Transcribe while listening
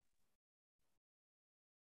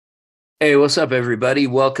Hey, what's up, everybody?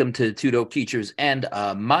 Welcome to Two Dope Teachers and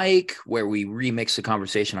Mike, where we remix the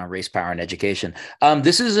conversation on race, power, and education.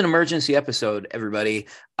 This is an emergency episode, everybody.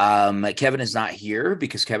 Kevin is not here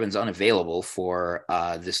because Kevin's unavailable for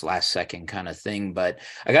this last second kind of thing. But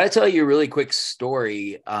I got to tell you a really quick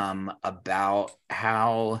story about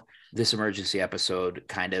how this emergency episode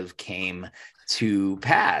kind of came to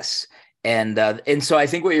pass. And so I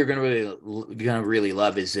think what you're gonna really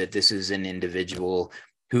love is that this is an individual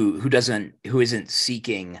who isn't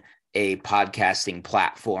seeking a podcasting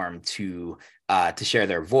platform to share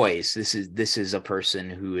their voice. This is a person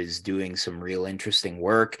who is doing some real interesting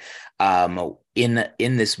work in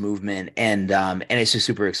this movement, and it's just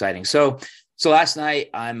super exciting. So last night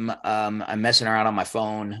I'm messing around on my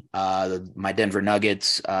phone. My Denver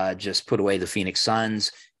Nuggets just put away the Phoenix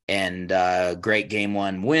Suns, and great game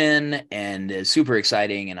one win, and it's super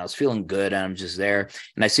exciting, and I was feeling good, and I'm just there,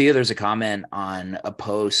 and I see there's a comment on a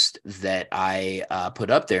post that I put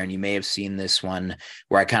up there, and you may have seen this one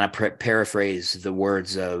where I kind of paraphrase the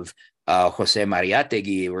words of Jose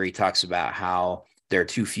Mariategui, where he talks about how there are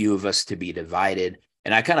too few of us to be divided.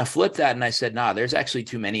 And I kind of flipped that and I said, nah, there's actually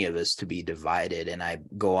too many of us to be divided. And I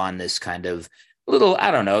go on this kind of little,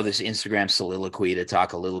 I don't know, this Instagram soliloquy to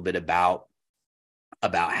talk a little bit about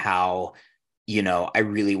how, I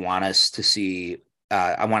really want us to see,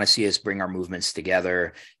 I want to see us bring our movements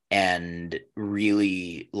together and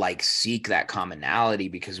really like seek that commonality,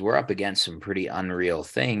 because we're up against some pretty unreal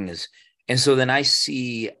things. And so then I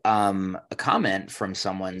see a comment from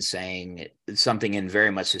someone saying something in very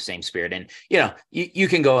much the same spirit. And, you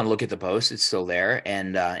can go and look at the post. It's still there,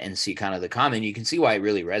 and see kind of the comment. You can see why it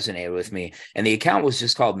really resonated with me. And the account was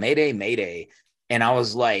just called Mayday, Mayday. And I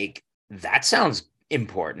was like, that sounds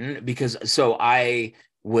important, because so I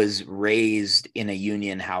was raised in a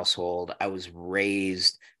union household. I was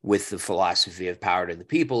raised with the philosophy of power to the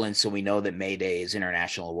people. And so we know that May Day is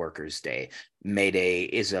International Workers' Day. May Day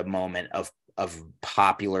is a moment of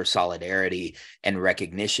popular solidarity and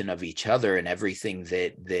recognition of each other and everything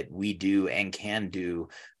that we do and can do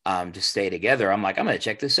to stay together. I'm like, I'm going to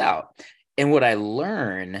check this out. And what I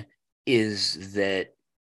learn is that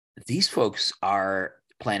these folks are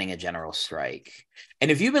planning a general strike.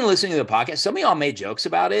 And if you've been listening to the podcast, some of y'all made jokes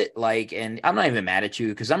about it. And I'm not even mad at you,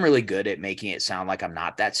 because I'm really good at making it sound like I'm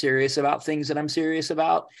not that serious about things that I'm serious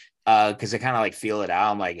about. Because I kind of like feel it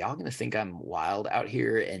out. I'm like, y'all gonna think I'm wild out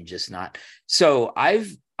here and just not. So I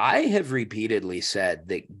have repeatedly said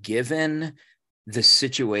that given the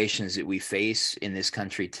situations that we face in this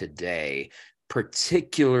country today,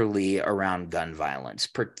 particularly around gun violence,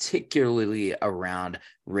 particularly around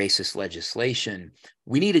racist legislation,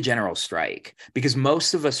 we need a general strike, because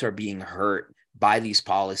most of us are being hurt by these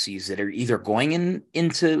policies that are either going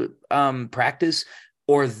into practice,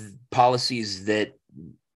 or policies that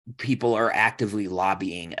people are actively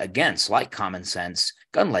lobbying against, like common sense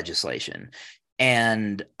gun legislation.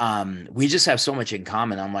 And we just have so much in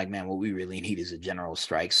common. I'm like, man, what we really need is a general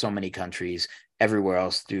strike. So many countries everywhere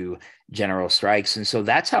else do general strikes. And so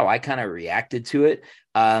that's how I kind of reacted to it.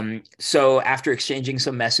 So after exchanging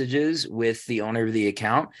some messages with the owner of the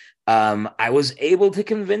account, I was able to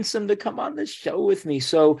convince them to come on this show with me.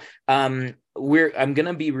 So I'm going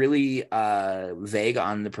to be really vague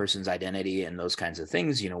on the person's identity and those kinds of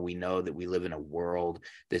things. We know that we live in a world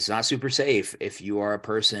that's not super safe if you are a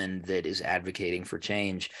person that is advocating for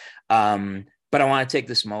change. But I want to take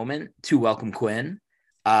this moment to welcome Quinn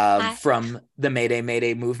Hi. from the Mayday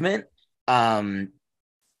Mayday movement. Quinn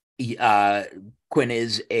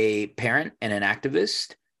is a parent and an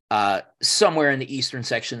activist somewhere in the eastern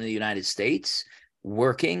section of the United States,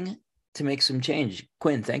 working to make some change.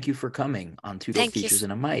 Quinn, thank you for coming on Two Dope Thank you. Teachers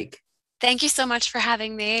and a Mic. Thank you so much for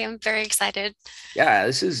having me. I'm very excited. Yeah,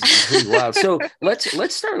 this is pretty wild. So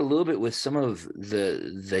let's start a little bit with some of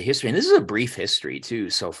the history, and this is a brief history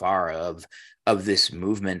too so far of this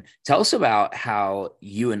movement. Tell us about how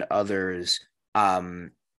you and others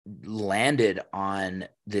landed on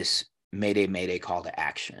this Mayday Mayday call to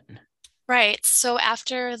action. Right. So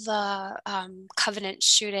after the Covenant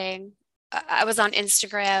shooting, I was on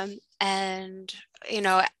Instagram and,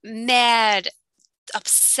 mad,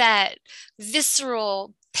 upset,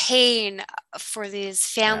 visceral pain for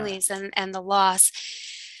these Yeah. families and the loss.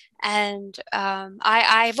 And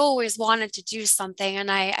I've always wanted to do something. And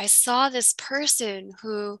I saw this person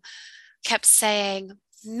who kept saying,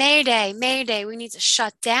 Mayday, Mayday, we need to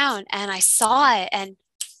shut down. And I saw it, and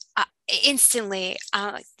instantly,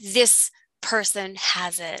 this person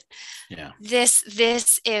has it. Yeah.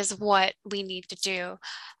 This is what we need to do.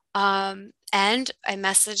 And I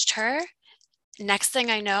messaged her. Next thing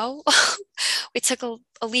I know, we took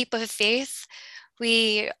a leap of faith.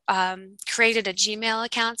 We created a Gmail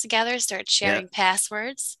account together, started Yeah. sharing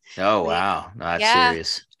passwords. Oh, We, wow. No, that's yeah,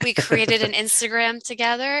 serious. we created an Instagram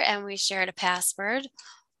together and we shared a password.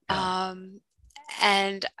 Yeah. Um,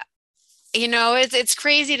 and it's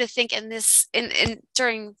crazy to think in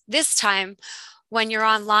during this time when you're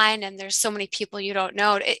online and there's so many people you don't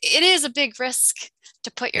know, it is a big risk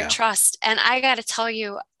to put your Yeah. trust. And I got to tell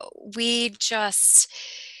you, we just,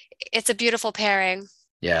 it's a beautiful pairing.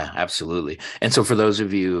 Yeah, absolutely. And so for those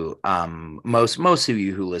of you, most of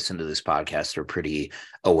you who listen to this podcast are pretty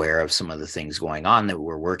aware of some of the things going on that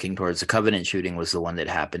we're working towards. The Covenant shooting was the one that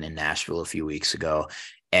happened in Nashville a few weeks ago.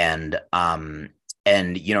 And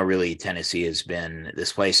really Tennessee has been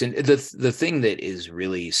this place. And the thing that is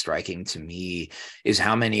really striking to me is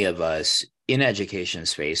how many of us in education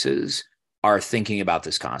spaces are thinking about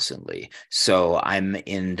this constantly. So I'm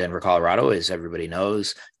in Denver, Colorado, as everybody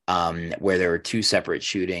knows, where there were two separate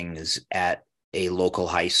shootings at a local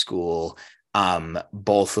high school.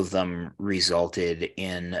 Both of them resulted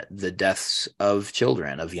in the deaths of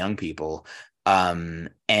children, of young people. And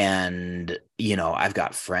I've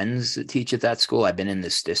got friends that teach at that school. I've been in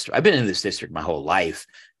this district my whole life.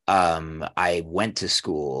 I went to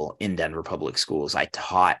school in Denver Public Schools. I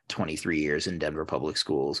taught 23 years in Denver Public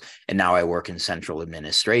Schools, and now I work in central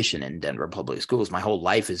administration in Denver Public Schools. My whole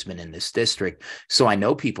life has been in this district, so I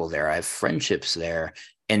know people there. I have friendships there,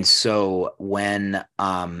 and so when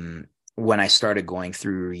I started going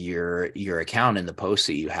through your account and the posts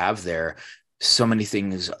that you have there, so many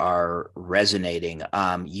things are resonating.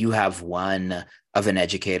 You have one of an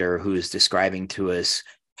educator who is describing to us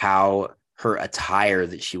how her attire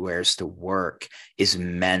that she wears to work is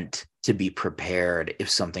meant to be prepared if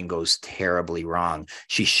something goes terribly wrong.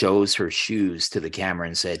 She shows her shoes to the camera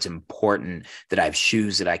and said, it's important that I have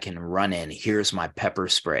shoes that I can run in. Here's my pepper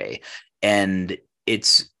spray. And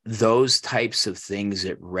it's those types of things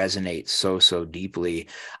that resonate so deeply.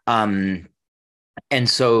 And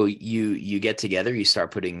so you get together, you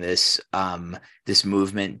start putting this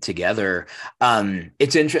movement together.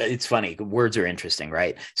 It's funny, words are interesting,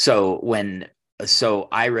 right? So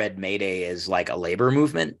I read Mayday as like a labor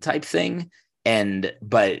movement type thing,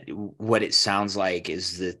 but what it sounds like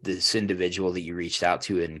is that this individual that you reached out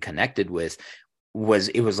to and connected with was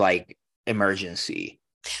like emergency.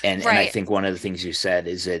 And I Right. think one of the things you said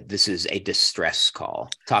is that this is a distress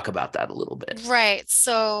call. Talk about that a little bit. Right.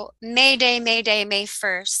 So Mayday, Mayday, May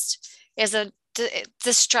 1st is a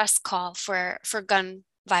distress call for gun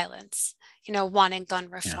violence, wanting gun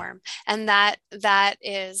Yeah. reform. And that's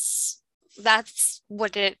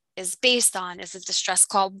what it is based on, is a distress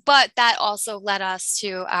call. But that also led us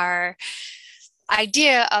to our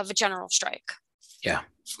idea of a general strike, Yeah.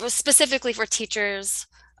 specifically for teachers,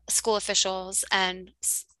 school officials, and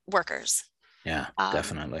workers. Yeah, Um,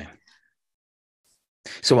 definitely.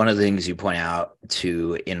 So one of the things you point out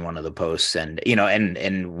to in one of the posts, and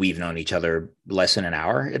we've known each other less than an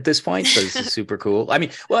hour at this point, so this is super cool. I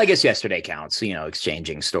mean, well, I guess yesterday counts,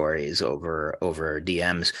 exchanging stories over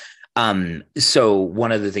DMs. So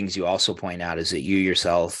one of the things you also point out is that you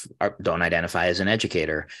yourself don't identify as an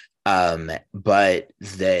educator, but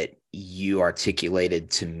that you articulated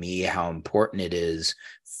to me how important it is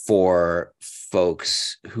for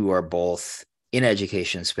folks who are both in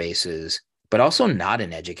education spaces but also not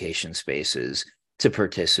in education spaces to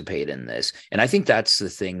participate in this. And I think that's the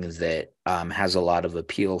thing that has a lot of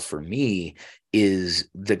appeal for me is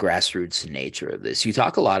the grassroots nature of this. You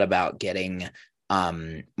talk a lot about getting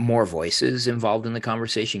more voices involved in the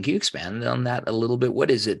conversation. Can you expand on that a little bit?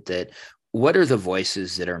 What are the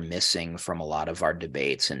voices that are missing from a lot of our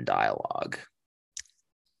debates and dialogue?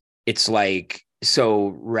 It's like, so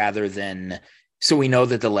we know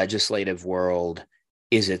that the legislative world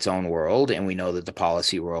is its own world, and we know that the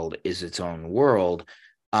policy world is its own world.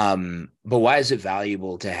 But why is it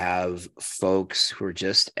valuable to have folks who are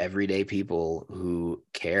just everyday people who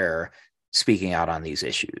care speaking out on these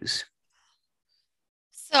issues?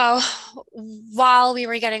 So while we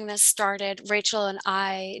were getting this started, Rachel and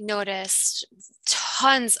I noticed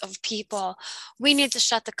tons of people. We need to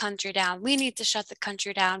shut the country down. We need to shut the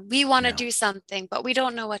country down. We want to Yeah. do something, but we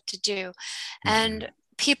don't know what to do. Mm-hmm. And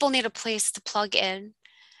people need a place to plug in.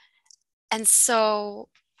 And so,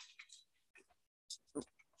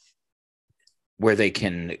 Where they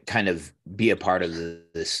can kind of be a part of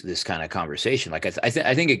this kind of conversation. Like I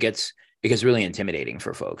think it gets really intimidating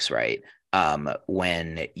for folks, right?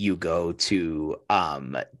 When you go to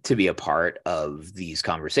be a part of these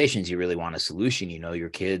conversations, you really want a solution. Your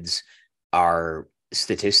kids are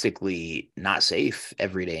statistically not safe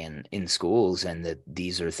every day in schools, and that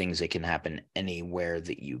these are things that can happen anywhere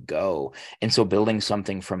that you go. And so building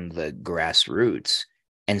something from the grassroots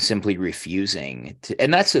and simply refusing to,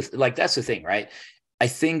 and that's the thing, right? I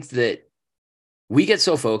think that we get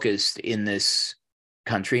so focused in this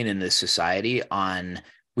country and in this society on,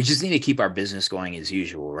 we just need to keep our business going as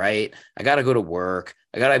usual, right? I got to go to work.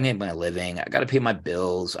 I got to make my living. I got to pay my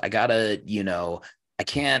bills. I got to, I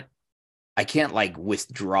can't like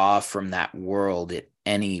withdraw from that world at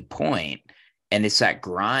any point. And it's that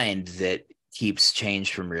grind that keeps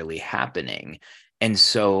change from really happening. And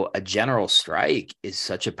so a general strike is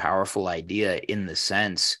such a powerful idea in the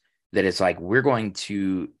sense that it's like we're going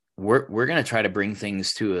to try to bring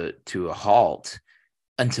things to a halt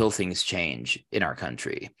until things change in our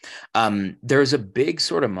country. There's a big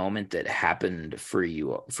sort of moment that happened for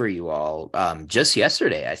you all just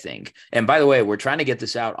yesterday, I think. And by the way, we're trying to get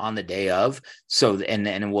this out on the day of. So,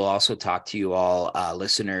 and we'll also talk to you all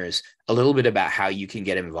listeners a little bit about how you can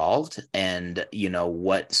get involved, and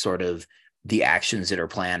what sort of the actions that are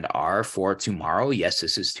planned are for tomorrow. Yes,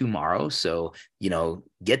 this is tomorrow. So,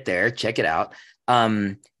 get there, check it out.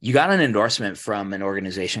 You got an endorsement from an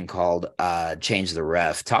organization called Change the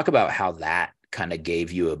Ref. Talk about how that kind of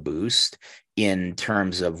gave you a boost in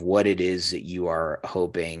terms of what it is that you are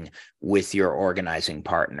hoping with your organizing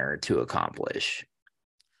partner to accomplish.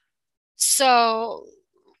 So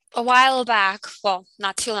a while back, well,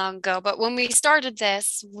 not too long ago, but when we started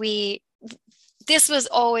this was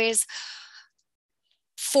always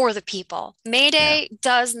for the people. Yeah, Mayday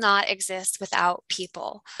does not exist without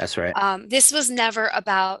people. that's right. This was never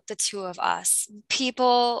about the two of us.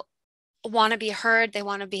 People want to be heard, they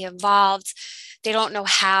want to be involved, they don't know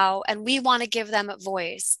how, and we want to give them a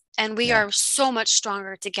voice. And we Yeah. are so much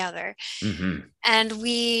stronger together. Mm-hmm. And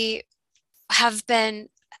we have been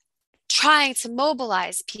trying to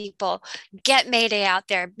mobilize people, get Mayday out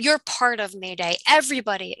there. You're part of Mayday.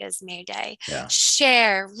 Everybody is Mayday. Yeah.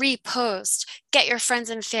 Share, repost, get your friends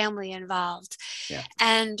and family involved. Yeah.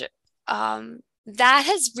 And that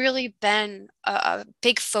has really been a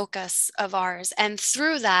big focus of ours. And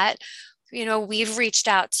through that, we've reached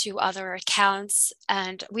out to other accounts,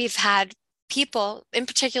 and we've had people, in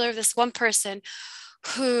particular, this one person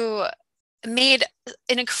who made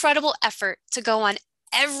an incredible effort to go on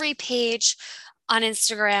every page on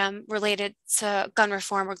Instagram related to gun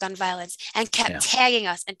reform or gun violence, and kept Yeah. tagging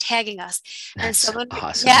us and tagging us. And That's someone,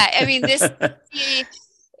 awesome. yeah, I mean, this is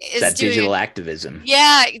That digital doing, activism.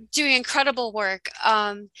 yeah, doing incredible work.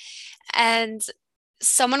 And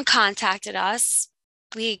someone contacted us.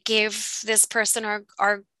 We gave this person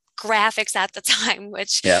our graphics at the time,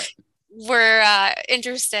 which Yeah. were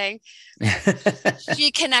interesting.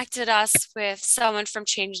 She connected us with someone from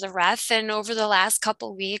Change the Ref, and over the last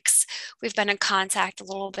couple weeks, we've been in contact a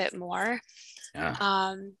little bit more.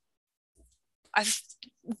 Yeah. I've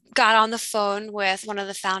got on the phone with one of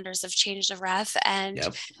the founders of Change the Ref, and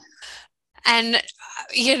Yep.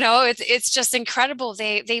 it's just incredible.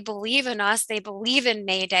 They believe in us. They believe in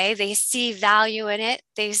Mayday. They see value in it.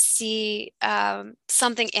 They see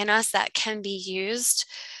something in us that can be used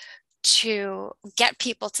to get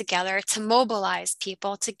people together, to mobilize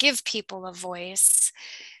people, to give people a voice,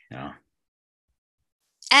 Yeah.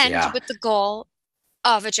 and Yeah. with the goal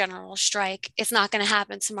of a general strike. It's not going to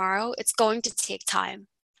happen tomorrow. It's going to take time.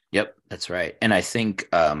 Yep, that's right. And I think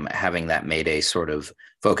having that Mayday sort of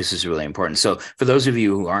focus is really important. So for those of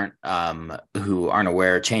you who aren't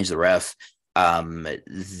aware, Change the Ref.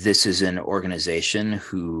 This is an organization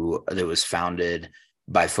that was founded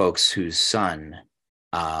by folks whose son,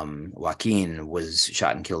 Joaquin, was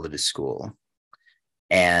shot and killed at his school.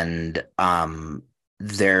 And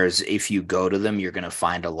if you go to them, you're going to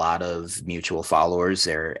find a lot of mutual followers.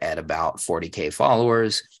 They're at about 40K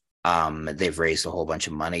followers. They've raised a whole bunch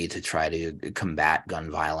of money to try to combat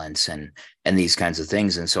gun violence and these kinds of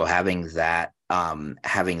things. And so having that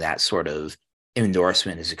sort of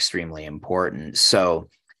endorsement is extremely important. So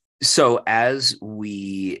as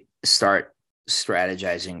we start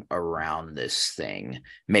strategizing around this thing,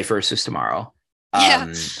 May 1st is tomorrow.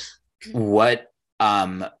 Yeah. What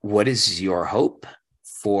is your hope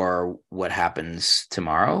for what happens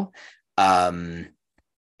tomorrow? And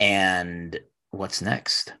what's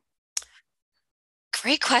next?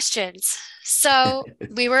 Great questions. So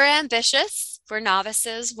we were ambitious. We're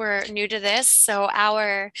novices. We're new to this. So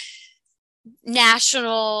our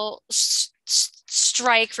national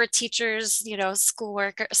strike for teachers, school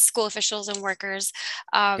officials and workers,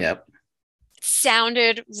 Yep.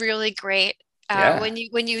 sounded really great. Yeah.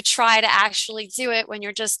 When you try to actually do it, when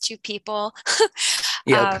you're just two people,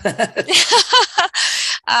 Yep.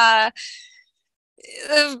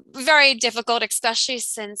 very difficult, especially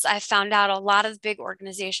since I found out a lot of big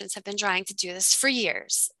organizations have been trying to do this for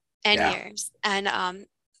years and Yeah. years. And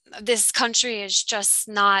this country is just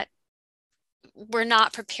not, we're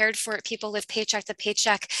not prepared for it. People live paycheck to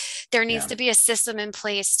paycheck. There needs Yeah. to be a system in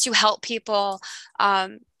place to help people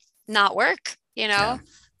um, not work, Yeah.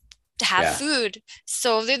 to have Yeah. food.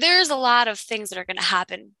 So there's a lot of things that are going to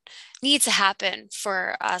happen, need to happen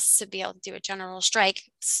for us to be able to do a general strike.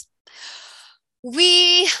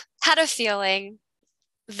 We had a feeling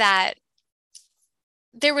that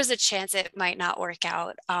there was a chance it might not work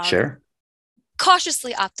out. Sure.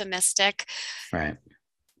 Cautiously optimistic. Right.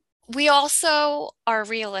 We also are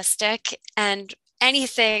realistic, and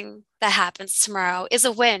anything that happens tomorrow is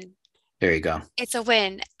a win. There you go. It's a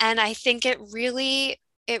win. And I think it really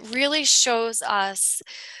shows us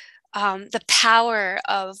the power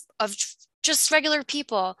of just regular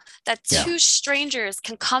people, that Yeah. two strangers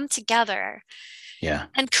can come together Yeah.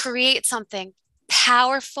 and create something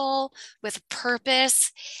powerful with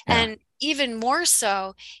purpose. Yeah. And even more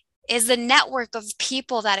so is the network of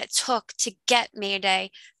people that it took to get Mayday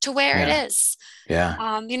to where it Yeah. is.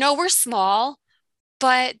 Yeah. We're small,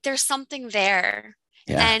 but there's something there.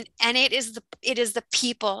 Yeah. And it is the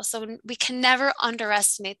people. So we can never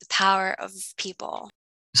underestimate the power of people.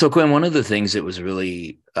 So, Quinn, one of the things that was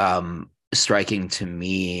really striking to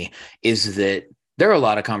me is that there are a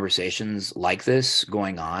lot of conversations like this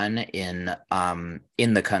going on in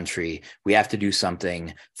the country. We have to do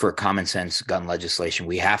something for common sense gun legislation.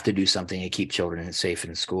 We have to do something to keep children safe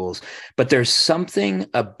in schools. But there's something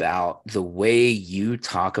about the way you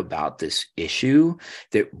talk about this issue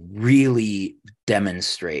that really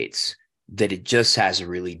demonstrates that it just has a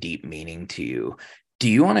really deep meaning to you. Do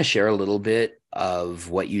you want to share a little bit of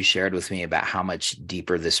what you shared with me about how much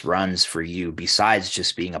deeper this runs for you besides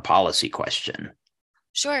just being a policy question?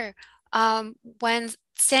 Sure. When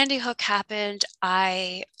Sandy Hook happened,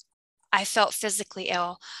 I felt physically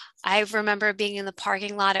ill. I remember being in the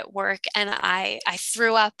parking lot at work, and I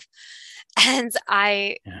threw up, and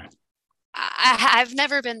Yeah. I've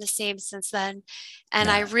never been the same since then. And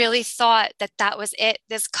I Yeah. really thought that that was it.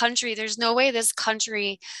 This country, there's no way this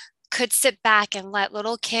country could sit back and let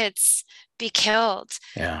little kids be killed.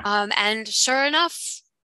 Yeah. And sure enough,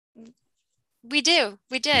 we did.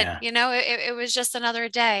 Yeah. It was just another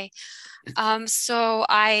day. So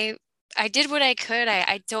I did what I could.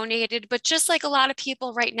 I donated, but just like a lot of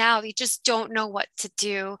people right now, you just don't know what to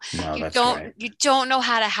do. No, You that's don't right. you don't know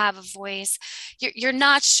how to have a voice. You're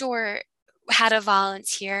not sure how to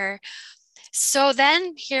volunteer. So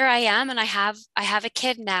then here I am, and I have a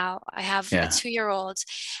kid now. I have a Yeah. 2-year-old,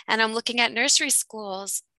 and I'm looking at nursery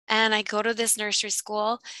schools. And I go to this nursery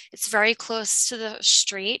school. It's very close to the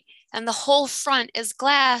street, and the whole front is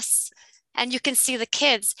glass, and you can see the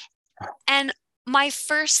kids. And my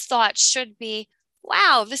first thought should be,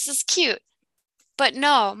 wow, this is cute. But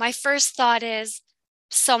no, my first thought is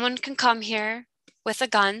someone can come here with a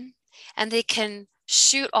gun and they can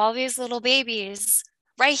shoot all these little babies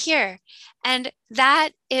right here. And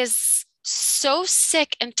that is so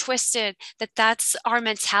sick and twisted that that's our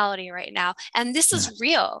mentality right now. And this Yeah. is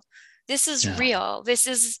real. This is Yeah. real. This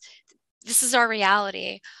is our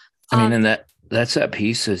reality. I mean, Um, and that's that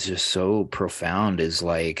piece is just so profound is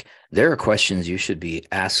like there are questions you should be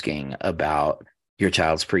asking about your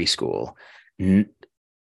child's preschool. N-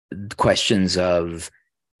 Questions of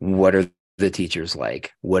what are the teachers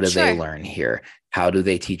like? What do they sure. learn here? How do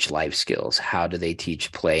they teach life skills? How do they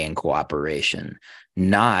teach play and cooperation?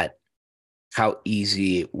 Not how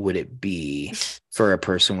easy would it be for a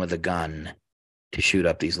person with a gun to shoot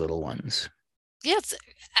up these little ones? Yes.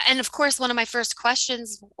 And of course, one of my first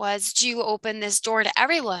questions was, do you open this door to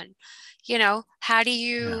everyone? How do Yeah.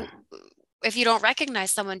 you, if you don't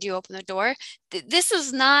recognize someone, do you open the door? This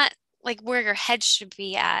is not like where your head should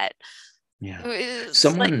be at. Yeah. It's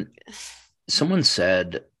like, Someone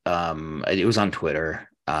said it was on Twitter,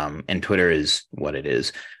 and Twitter is what it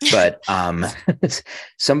is, but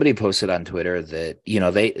somebody posted on Twitter that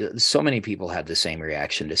they so many people had the same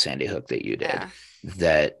reaction to Sandy Hook that you did, yeah,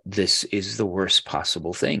 that this is the worst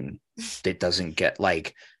possible thing that doesn't get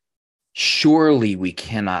like, surely we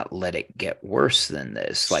cannot let it get worse than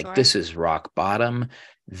this. Like, sure. this is rock bottom.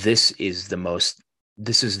 This is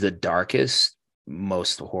the darkest,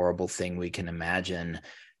 most horrible thing we can imagine.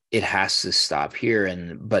 It has to stop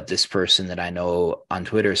here. But this person that I know on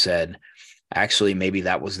Twitter said, actually, maybe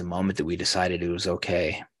that was the moment that we decided it was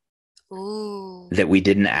okay, Ooh, that we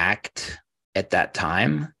didn't act at that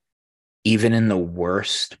time, even in the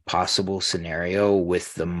worst possible scenario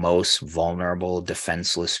with the most vulnerable,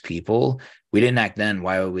 defenseless people. We didn't act then.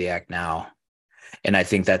 Why would we act now? And I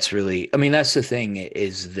think that's really, I mean, that's the thing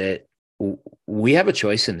is that we have a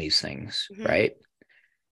choice in these things, Hmm. right?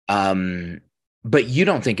 Um, but you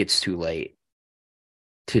don't think it's too late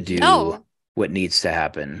to do No, what needs to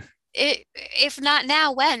happen. if not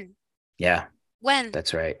now, when? Yeah, When?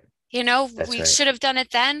 that's right. That's We right. should have done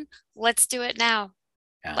it then. Let's do it now.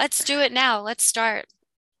 Yeah. Let's do it now. Let's start.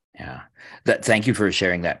 Yeah. Thank you for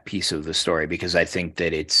sharing that piece of the story because I think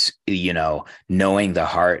that it's, knowing the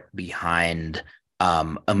heart behind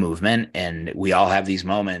a movement. And we all have these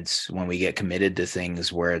moments when we get committed to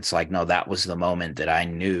things where it's like, no, that was the moment that I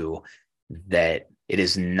knew that it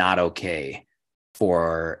is not okay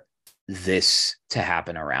for this to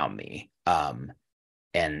happen around me.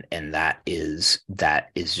 And that is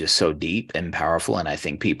just so deep and powerful. And I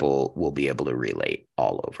think people will be able to relate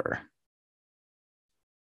all over.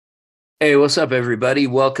 Hey, what's up, everybody?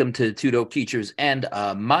 Welcome to Two Dope Teachers and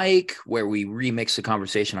Mike, where we remix the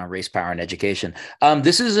conversation on race, power, and education.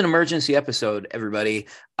 This is an emergency episode, everybody.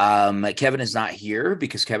 Kevin is not here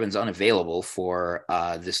because Kevin's unavailable for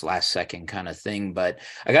this last second kind of thing. But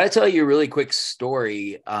I got to tell you a really quick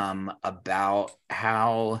story about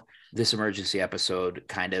how this emergency episode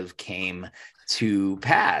kind of came to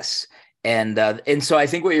pass. And so I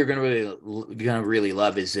think what you're gonna really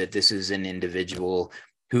love is that this is an individual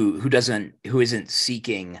who isn't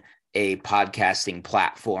seeking a podcasting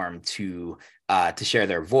platform to share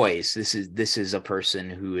their voice. This is a person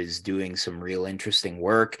who is doing some real interesting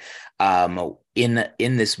work in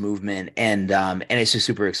this movement, and it's just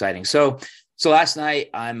super exciting. So last night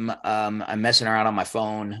I'm messing around on my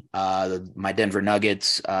phone. My Denver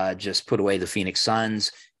Nuggets just put away the Phoenix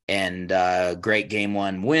Suns, and great game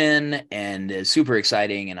one win, and it's super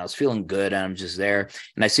exciting, and I was feeling good, and I'm just there,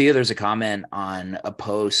 and I see there's a comment on a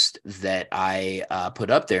post that I put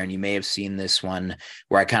up there, and you may have seen this one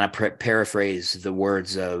where I kind of paraphrase the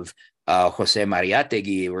words of Jose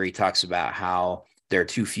Mariategui, where he talks about how there are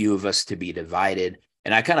too few of us to be divided.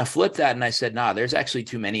 And I kind of flipped that and I said, nah, there's actually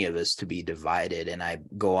too many of us to be divided. And I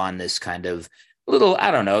go on this kind of little, I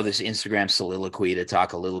don't know, this Instagram soliloquy to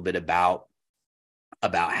talk a little bit about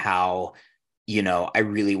how, I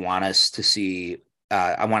really want us to see,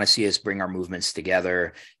 I want to see us bring our movements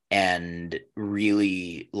together and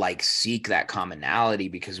really like seek that commonality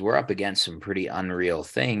because we're up against some pretty unreal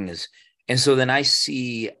things. And so then I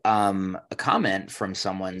see a comment from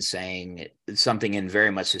someone saying something in very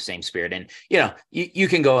much the same spirit. And, you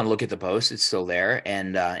can go and look at the post. It's still there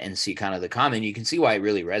and see kind of the comment. You can see why it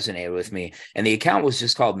really resonated with me. And the account was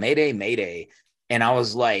just called Mayday, Mayday. And I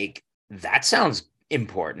was like, that sounds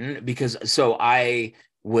important because so I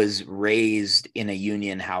was raised in a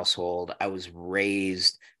union household. I was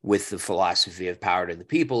raised with the philosophy of power to the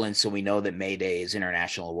people. And so we know that May Day is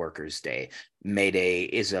International Workers' Day. May Day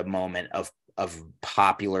is a moment of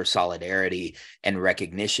popular solidarity and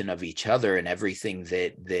recognition of each other and everything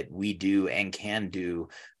that we do and can do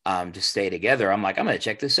to stay together. I'm like, I'm going to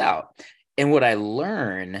check this out. And what I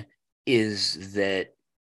learn is that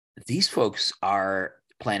these folks are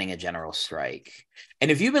planning a general strike.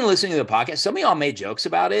 And if you've been listening to the podcast, some of y'all made jokes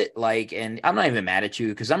about it. Like, and I'm not even mad at you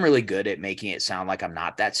because I'm really good at making it sound like I'm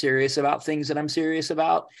not that serious about things that I'm serious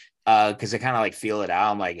about. Because I kind of like feel it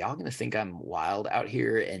out. I'm like, y'all gonna think I'm wild out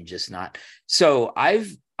here and just not. So I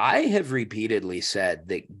have repeatedly said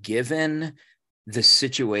that given the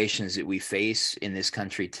situations that we face in this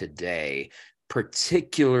country today,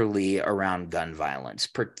 particularly around gun violence,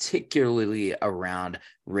 particularly around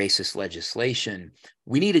racist legislation,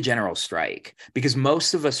 we need a general strike because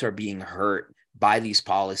most of us are being hurt by these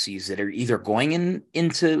policies that are either going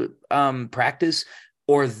into practice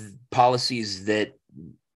or policies that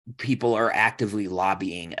people are actively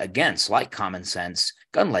lobbying against, like common sense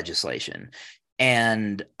gun legislation.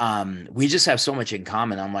 And we just have so much in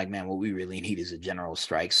common. I'm like, man, what we really need is a general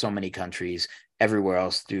strike. So many countries everywhere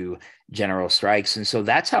else do general strikes. And so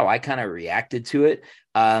that's how I kind of reacted to it.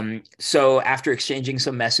 So after exchanging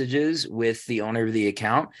some messages with the owner of the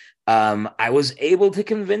account, I was able to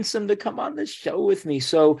convince them to come on this show with me.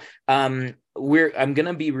 So I'm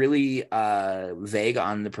gonna be really vague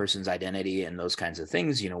on the person's identity and those kinds of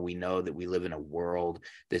things. We know that we live in a world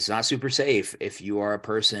that's not super safe if you are a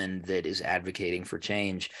person that is advocating for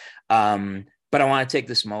change. But I want to take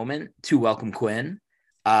this moment to welcome Quinn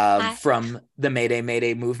Hi. from the Mayday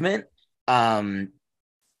Mayday movement. Um,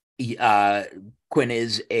 Quinn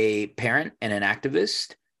is a parent and an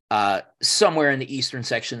activist somewhere in the eastern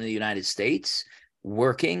section of the United States,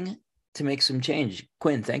 working to make some change.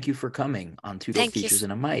 Quinn, thank you for coming on Two Dope Thank you. Teachers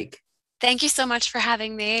and a Mic. Thank you so much for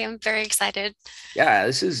having me. I'm very excited. Yeah,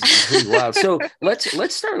 this is pretty wild. So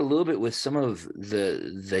let's start a little bit with some of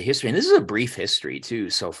the history, and this is a brief history too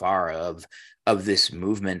so far of this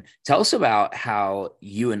movement. Tell us about how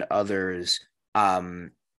you and others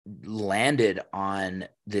um, landed on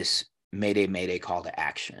this Mayday Mayday call to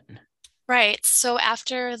action. Right. So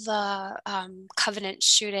after the Covenant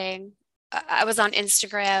shooting, I was on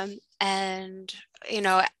Instagram and,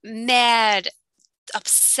 mad,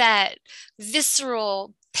 upset,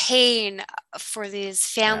 visceral pain for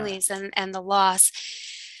these Yeah, families and the loss.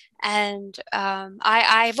 And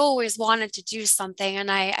I've always wanted to do something. And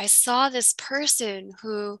I saw this person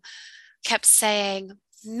who kept saying,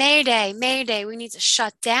 Mayday, Mayday, we need to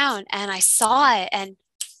shut down. And I saw it and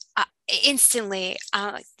instantly,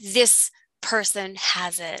 this person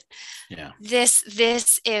has it. yeah,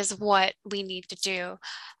 This is what we need to do.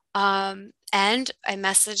 And I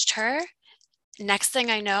messaged her. Next thing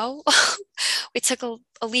I know, we took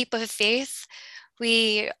a leap of faith.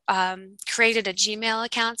 We created a Gmail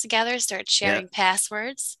account together, started yeah. sharing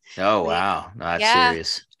passwords. Oh We, wow, no, that's yeah,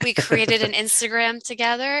 serious. we created an Instagram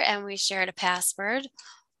together and we shared a password.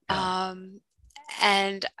 Yeah, Um,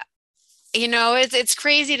 and it's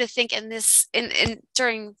crazy to think in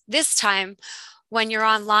during this time when you're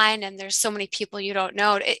online and there's so many people you don't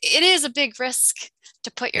know, it is a big risk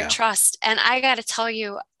to put your yeah. trust. And I got to tell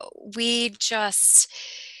you, we just,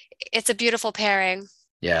 it's a beautiful pairing.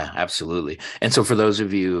 Yeah, absolutely. And so for those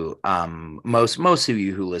of you, most of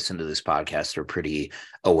you who listen to this podcast are pretty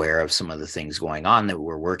aware of some of the things going on that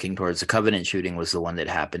we're working towards. The Covenant shooting was the one that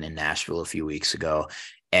happened in Nashville a few weeks ago.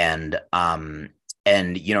 And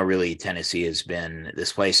really Tennessee has been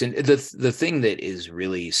this place. And the thing that is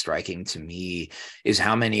really striking to me is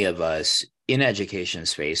how many of us in education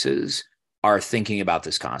spaces are thinking about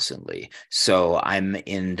this constantly. So I'm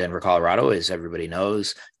in Denver, Colorado, as everybody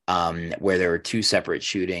knows, where there were two separate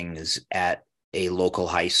shootings at a local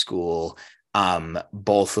high school.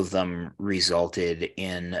 Both of them resulted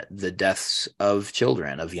in the deaths of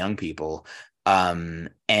children, of young people. And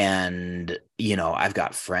I've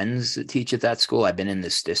got friends that teach at that school. I've been in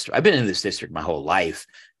this district my whole life.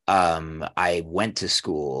 I went to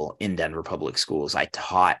school in Denver Public Schools. I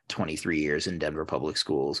taught 23 years in Denver Public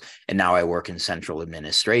Schools, and now I work in central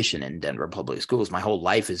administration in Denver Public Schools. My whole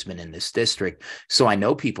life has been in this district, so I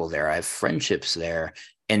know people there. I have friendships there,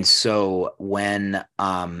 and so when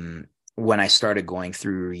I started going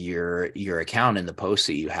through your account and the posts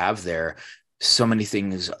that you have there, so many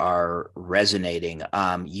things are resonating.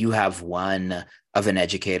 You have one of an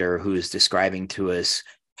educator who is describing to us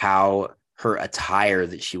how her attire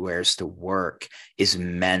that she wears to work is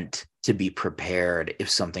meant to be prepared if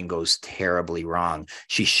something goes terribly wrong.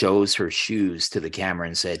 She shows her shoes to the camera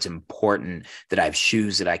and said, it's important that I have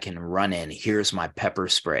shoes that I can run in. Here's my pepper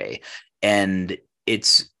spray. And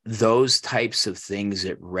it's those types of things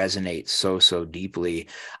that resonate so deeply.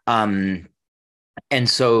 And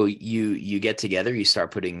so you get together, you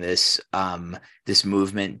start putting this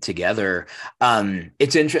movement together.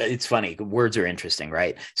 It's funny, words are interesting,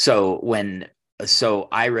 right? So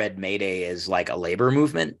I read Mayday as like a labor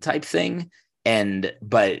movement type thing,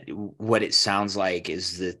 but what it sounds like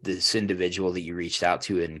is that this individual that you reached out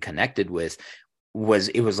to and connected with was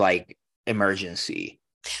like emergency.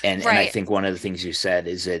 And I Right. think one of the things you said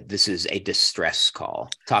is that this is a distress call.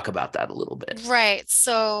 Talk about that a little bit. Right.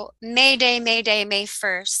 So Mayday, Mayday, May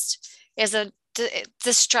 1st is a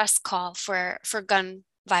distress call for gun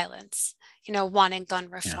violence, wanting gun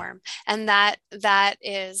Yeah. reform. And that's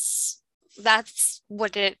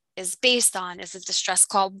what it is based on, is a distress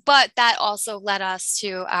call. But that also led us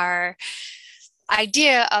to our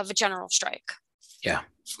idea of a general strike, Yeah.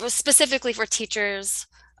 specifically for teachers,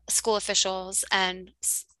 school officials, and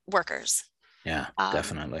workers. Yeah, Um,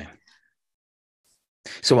 definitely.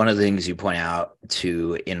 So one of the things you point out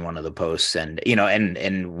to in one of the posts, and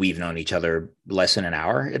we've known each other less than an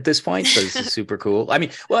hour at this point, so this is super cool. I mean,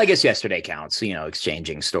 well, I guess yesterday counts,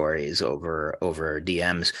 exchanging stories over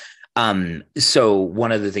DMs. So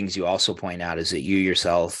one of the things you also point out is that you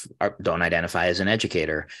yourself don't identify as an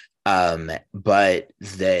educator, but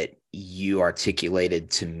that you articulated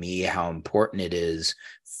to me how important it is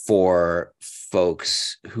for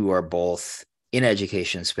folks who are both in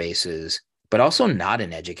education spaces but also not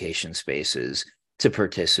in education spaces to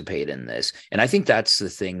participate in this. And I think that's the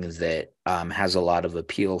thing that has a lot of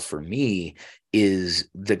appeal for me is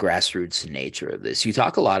the grassroots nature of this. You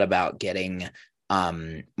talk a lot about getting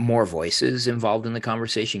more voices involved in the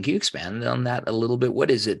conversation. Can you expand on that a little bit?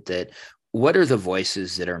 What are the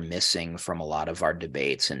voices that are missing from a lot of our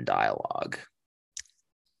debates and dialogue?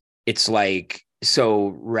 It's like, so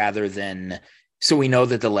rather than So we know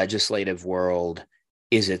that the legislative world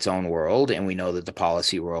is its own world, and we know that the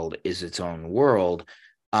policy world is its own world.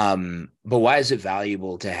 But why is it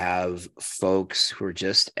valuable to have folks who are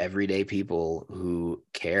just everyday people who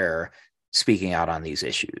care speaking out on these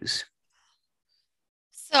issues?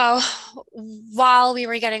 So while we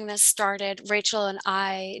were getting this started, Rachel and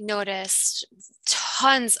I noticed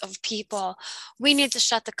tons of people. We need to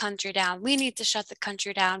shut the country down. We need to shut the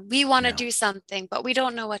country down. We want to Yeah. do something, but we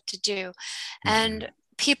don't know what to do. And Mhm.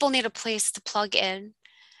 people need a place to plug in.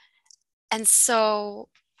 And so,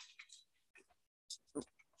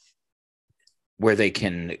 Where they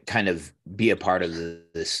can kind of be a part of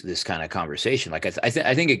this kind of conversation. Like I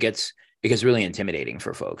think it gets really intimidating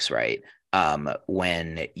for folks, right?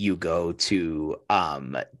 When you go to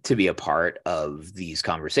be a part of these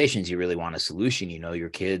conversations, you really want a solution. You know, your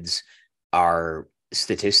kids are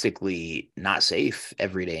statistically not safe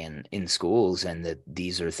every day in schools, and that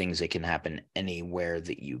these are things that can happen anywhere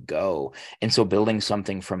that you go. And so building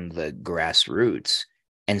something from the grassroots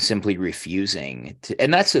and simply refusing to,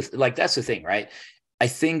 and that's the thing, right? I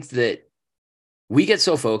think that we get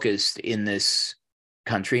so focused in this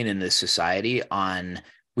country and in this society on,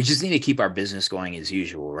 we just need to keep our business going as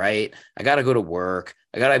usual, right? I got to go to work,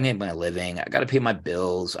 I got to make my living, I got to pay my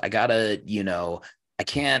bills, I got to, I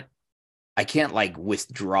can't like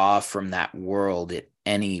withdraw from that world at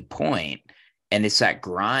any point. And it's that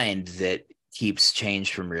grind that keeps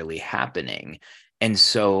change from really happening. And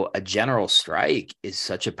so a general strike is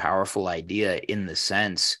such a powerful idea, in the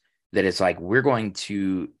sense that it's like, we're going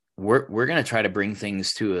to try to bring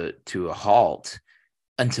things to a halt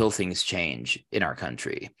until things change in our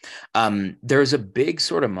country. There's a big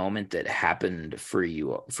sort of moment that happened for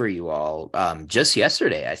you all just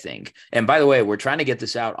yesterday, I think. And by the way, we're trying to get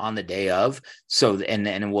this out on the day of. So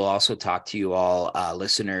and we'll also talk to you all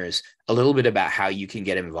listeners a little bit about how you can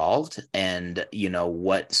get involved, and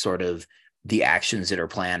what sort of the actions that are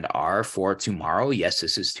planned are for tomorrow. Yes,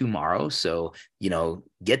 this is tomorrow. So,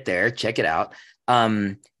 get there, check it out.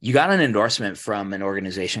 You got an endorsement from an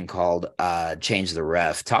organization called Change the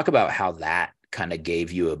Ref. Talk about how that kind of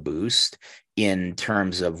gave you a boost in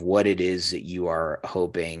terms of what it is that you are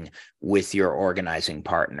hoping with your organizing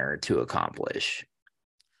partner to accomplish.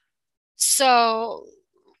 so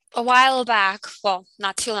a while back, well,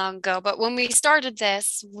 not too long ago, but when we started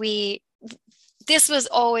this, this was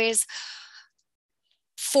always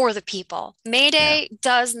for the people. Yeah, Mayday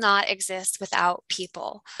does not exist without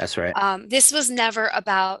people. that's right. This was never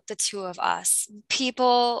about the two of us.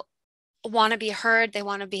 People want to be heard, they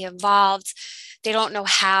want to be involved, they don't know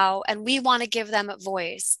how, and we want to give them a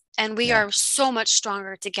voice. And we Yeah. are so much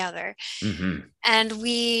stronger together. Hmm. And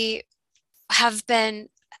we have been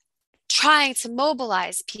trying to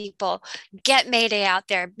mobilize people, get Mayday out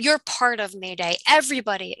there. You're part of Mayday.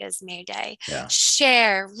 Everybody is Mayday. Yeah.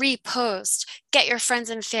 Share, repost, get your friends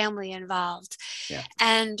and family involved. Yeah.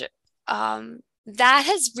 And that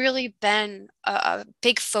has really been a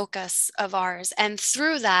big focus of ours. And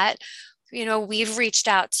through that, we've reached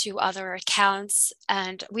out to other accounts,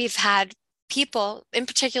 and we've had people, in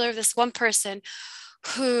particular, this one person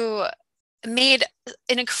who made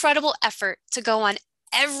an incredible effort to go on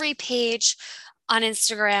every page on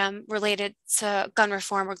Instagram related to gun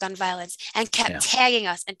reform or gun violence, and kept Yeah. tagging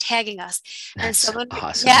us and tagging us. And That's someone,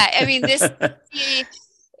 awesome. yeah, I mean, this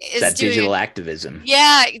It's is that digital doing, activism.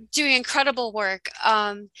 yeah, doing incredible work.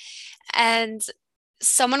 And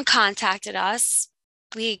someone contacted us.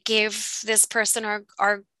 We gave this person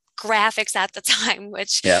our graphics at the time,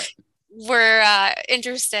 which Yeah. were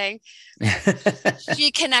interesting.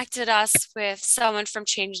 She connected us with someone from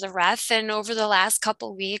Change the Ref, and over the last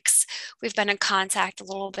couple weeks, we've been in contact a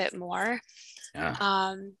little bit more. Yeah.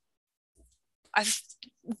 Um, I've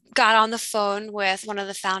got on the phone with one of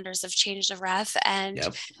the founders of Change the Ref, and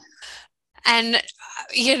Yep.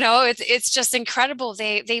 it's just incredible.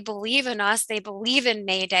 They believe in us. They believe in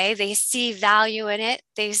Mayday. They see value in it.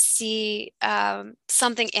 They see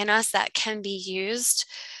something in us that can be used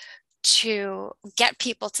to get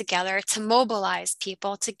people together, to mobilize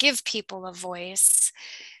people, to give people a voice,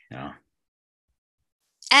 Yeah.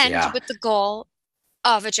 and Yeah. with the goal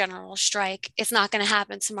of a general strike. It's not going to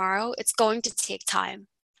happen tomorrow. It's going to take time.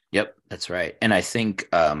 Yep, that's right. And I think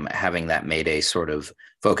having that Mayday sort of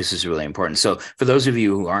focus is really important. So for those of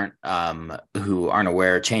you who aren't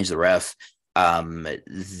aware, Change the Ref.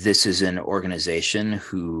 This is an organization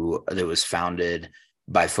that was founded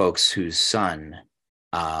by folks whose son,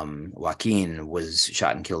 Joaquin, was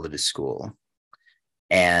shot and killed at his school.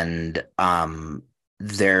 And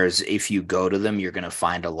if you go to them, you're going to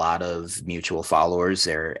find a lot of mutual followers.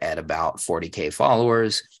 They're at about 40K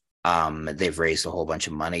followers. They've raised a whole bunch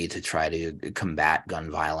of money to try to combat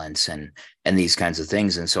gun violence and these kinds of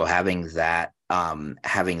things. And so having that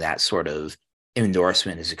sort of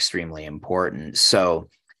endorsement is extremely important. So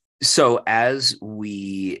as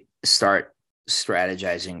we start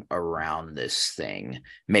strategizing around this thing,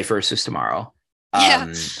 May 1st is tomorrow.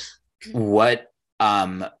 Yeah.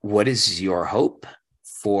 Um, what is your hope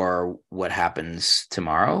for what happens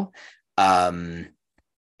tomorrow? Um,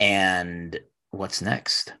 and what's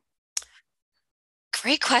next?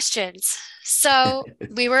 Great questions. So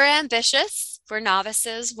we were ambitious. We're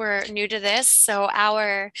novices. We're new to this. So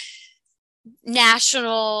our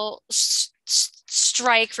national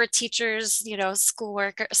strike for teachers,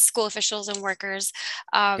 school officials and workers,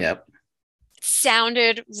 um, Yep.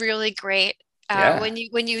 sounded really great. Yeah.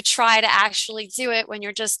 When you try to actually do it, when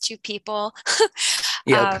you're just two people,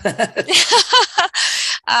 Yep.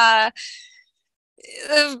 um,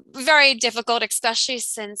 uh, very difficult, especially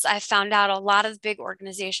since I found out a lot of big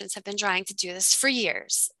organizations have been trying to do this for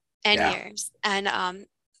years and Yeah. years. And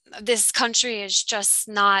this country is just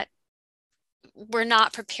not, we're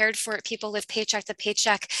not prepared for it. People live paycheck to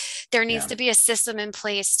paycheck. There needs Yeah. to be a system in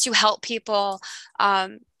place to help people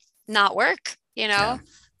not work, Yeah.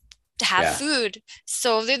 to have Yeah. food.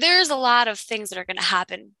 So there's a lot of things that are going to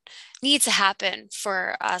happen, need to happen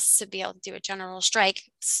for us to be able to do a general strike.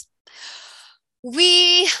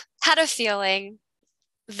 We had a feeling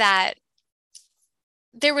that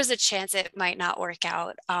there was a chance it might not work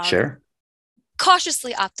out. Sure.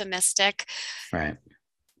 Cautiously optimistic. Right.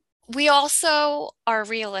 We also are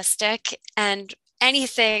realistic, and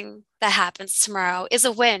anything that happens tomorrow is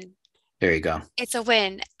a win. There you go. It's a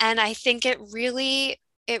win. And I think it really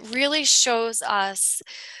shows us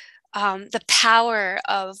the power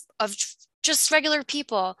of just regular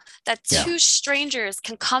people, that Yeah. two strangers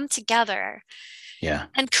can come together Yeah.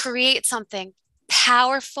 and create something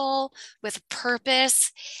powerful with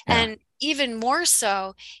purpose. Yeah. And even more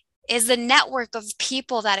so is the network of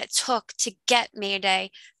people that it took to get Mayday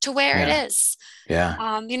to where it Yeah. is.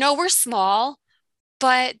 Yeah. We're small,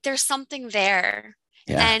 but there's something there.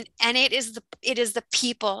 Yeah. And it is the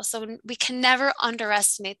people. So we can never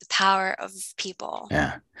underestimate the power of people.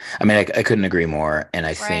 Yeah. I mean, I couldn't agree more. And I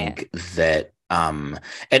Right. think that, and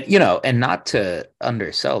and not to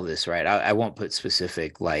undersell this, right? I won't put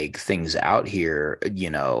specific like things out here,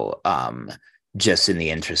 just in the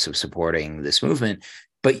interest of supporting this movement.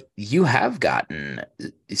 But you have gotten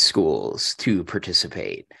schools to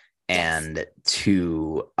participate Yes. and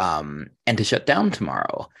to shut down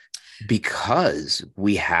tomorrow because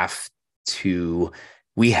to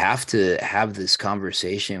we have to have this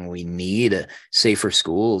conversation. We need safer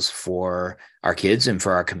schools for our kids and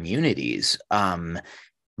for our communities.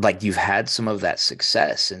 Like you've had some of that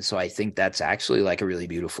success. And so I think that's actually like a really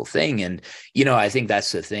beautiful thing. And, I think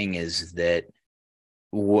that's the thing is that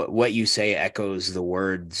what you say echoes the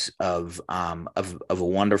words of a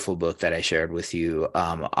wonderful book that I shared with you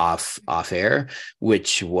off air,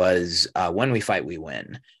 which was When We Fight, We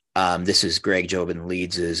Win. This is Greg Jobin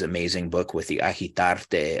Leeds' amazing book with the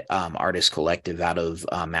Agitarte artist collective out of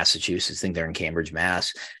Massachusetts. I think they're in Cambridge,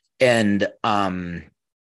 Mass. And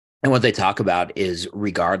what they talk about is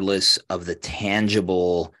regardless of the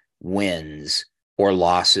tangible wins or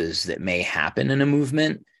losses that may happen in a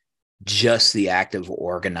movement, just the act of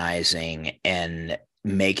organizing and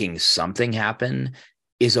making something happen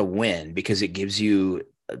is a win because it gives you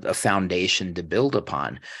a foundation to build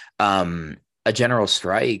upon. A general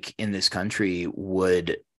strike in this country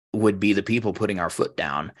would be the people putting our foot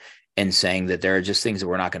down and saying that there are just things that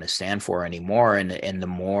we're not going to stand for anymore. And the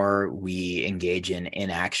more we engage in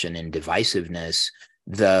inaction and divisiveness,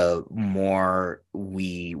 the more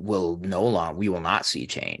we will not see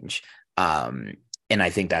change. And I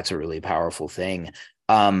think that's a really powerful thing.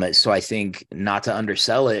 So I think not to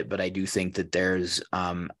undersell it, but I do think that there's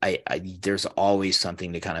there's always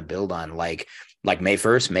something to kind of build on. Like May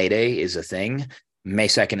 1st, May Day is a thing. May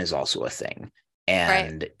 2nd is also a thing. Right.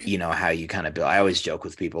 And how you kind of build. I always joke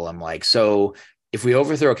with people. I'm like, so if we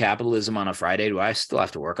overthrow capitalism on a Friday, do I still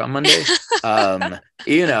have to work on Monday?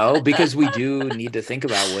 Because we do need to think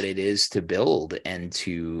about what it is to build and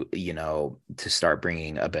to start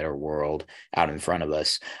bringing a better world out in front of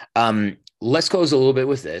us. Let's close a little bit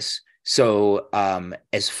with this. So,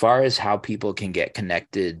 as far as how people can get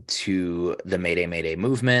connected to the Mayday Mayday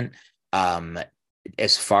movement,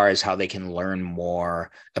 as far as how they can learn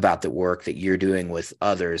more about the work that you're doing with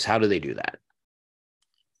others, how do they do that?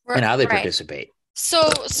 And how they Right. participate?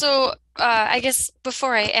 So I guess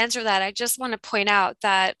before I answer that, I just want to point out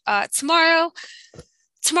that tomorrow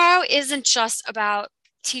isn't just about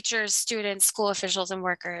teachers, students, school officials, and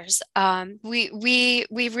workers. We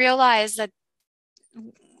realize that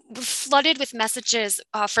we're flooded with messages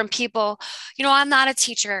from people. I'm not a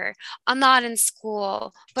teacher, I'm not in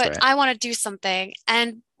school, That's but right. I want to do something.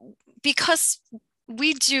 And because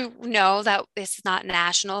we do know that it's not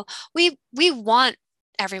national, we want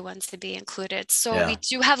everyone to be included. So we Yeah.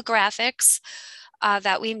 do have graphics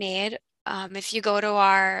that we made. If you go to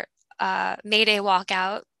our Mayday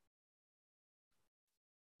walkout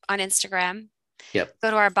on Instagram, Yep. go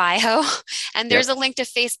to our bio, and there's a Yep. link to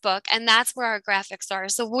Facebook, and that's where our graphics are.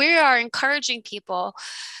 So we are encouraging people,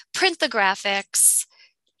 print the graphics,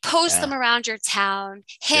 post them Yeah. around your town,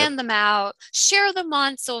 hand Yep. them out, share them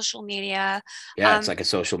on social media. Yeah. It's Um, like a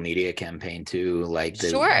social media campaign too, like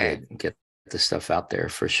sure. that get the stuff out there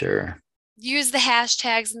for sure. Use the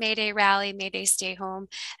hashtags Mayday Rally, Mayday Stay Home.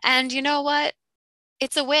 And you know what?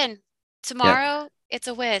 It's a win. Yep. Tomorrow, it's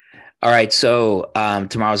a win. All right. So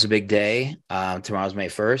tomorrow's a big day. Tomorrow's May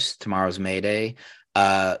 1st. Tomorrow's May Day.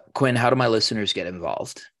 Quinn, how do my listeners get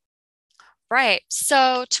involved? Right.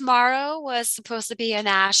 So tomorrow was supposed to be a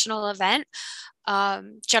national event.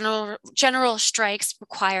 General strikes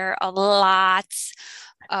require a lot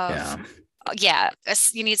of, Yeah. yeah,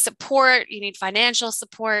 you need support, you need financial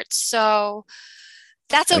support. So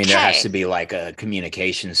that's I mean, there has to okay. be like a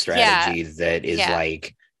communication Yeah. strategy that is Yeah.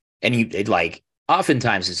 like, and you it like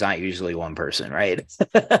oftentimes it's not usually one person, right?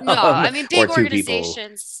 No, I mean, Or big two people.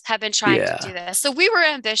 organizations have been trying to do Yeah. this. So we were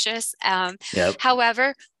ambitious. Yep.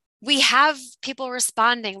 However, we have people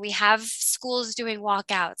responding. We have schools doing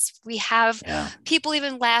walkouts. We have Yeah. people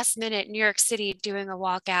even last minute, New York City doing a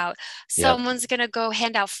walkout. Yep. Someone's going to go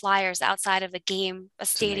hand out flyers outside of a game, a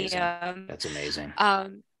It's amazing. stadium. That's amazing.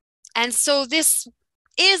 Um, and so this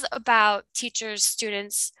is about teachers,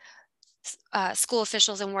 students, school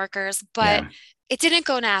officials and workers, but Yeah. it didn't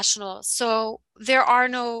go national. So there are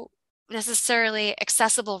no necessarily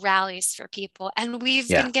accessible rallies for people. And we've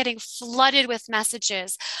been Yeah. getting flooded with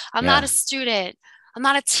messages. I'm not a Yeah. student. I'm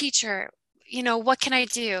not a teacher. What can I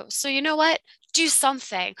do? So you know what? Do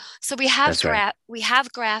something. So That's right. we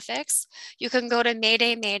have graphics. You can go to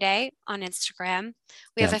Mayday Mayday on Instagram.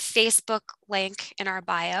 We have a Yep. Facebook link in our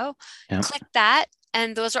bio. Yep. Click that,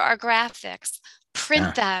 and those are our graphics. Print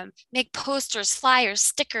Yeah. them, make posters, flyers,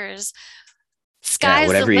 stickers. Yeah. Sky's the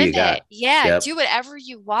Whatever you limit. got. Yeah, Yep. do whatever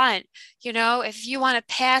you want. If you want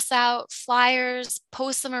to pass out flyers,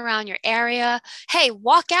 post them around your area. Hey,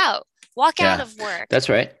 walk out Yeah, of work, that's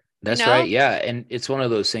right. you That's right. know? Yeah. And it's one of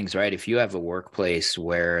those things, right? If you have a workplace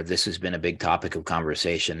where this has been a big topic of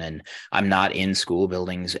conversation, and I'm not in school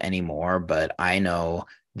buildings anymore, but I know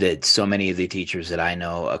that so many of the teachers that I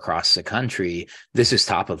know across the country, this is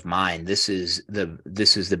top of mind. This is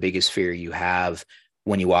the biggest fear you have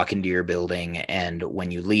when you walk into your building and when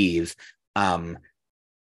you leave. Um,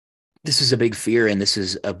 this is a big fear and this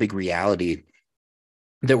is a big reality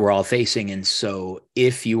that we're all facing. And so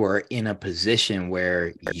if you are in a position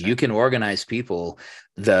where you can organize people,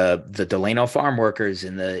 the Delano farm workers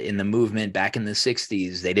in the movement back in the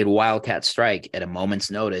 60s, they did a wildcat strike at a moment's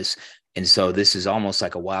notice. And so this is almost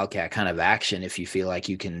like a wildcat kind of action if you feel like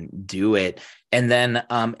you can do it. And then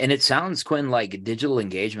and it sounds, Quinn, like digital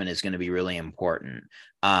engagement is going to be really important.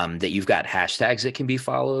 That you've got hashtags that can be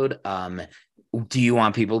followed. Do you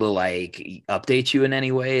want people to like update you in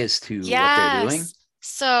any way as to what they're doing? Yes.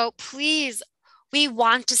 So please, we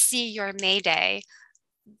want to see your Mayday.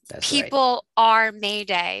 That's right. People are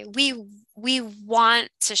Mayday. We want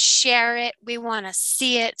to share it. We want to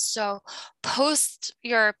see it. So post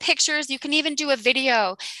your pictures. You can even do a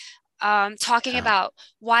video talking Yeah. about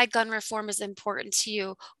why gun reform is important to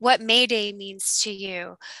you, what Mayday means to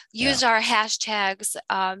you. Yeah. Use our hashtags,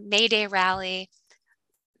 Mayday Rally,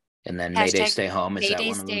 And then Mayday hashtag Stay Home. Is that Mayday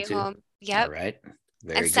one of them Stay too? Home. All Yep. right. And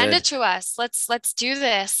Very send it good. to us. Let's do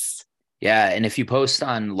this. Yeah. And if you post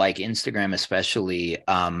on like Instagram, especially,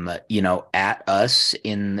 at us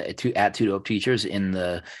at Two Dope Teachers in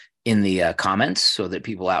the comments so that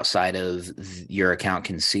people outside of your account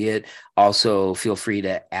can see it. Also, feel free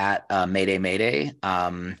to at Mayday Mayday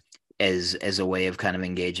as a way of kind of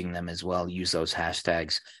engaging them as well. Use those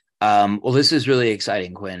hashtags. Well, this is really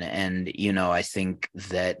exciting, Quinn. And, I think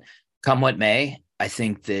that come what may, I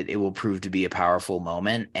think that it will prove to be a powerful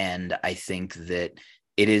moment. And I think that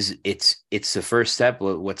it's the first step.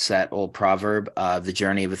 What's that old proverb? The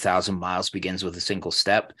journey of 1,000 miles begins with a single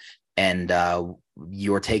step. And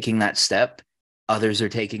you're taking that step. Others are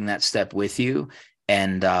taking that step with you.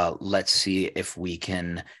 And let's see if we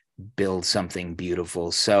can build something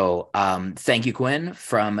beautiful. So thank you, Quinn,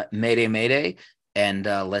 from Mayday Mayday. And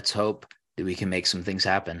let's hope that we can make some things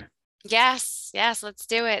happen. Yes, let's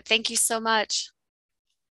do it. Thank you so much.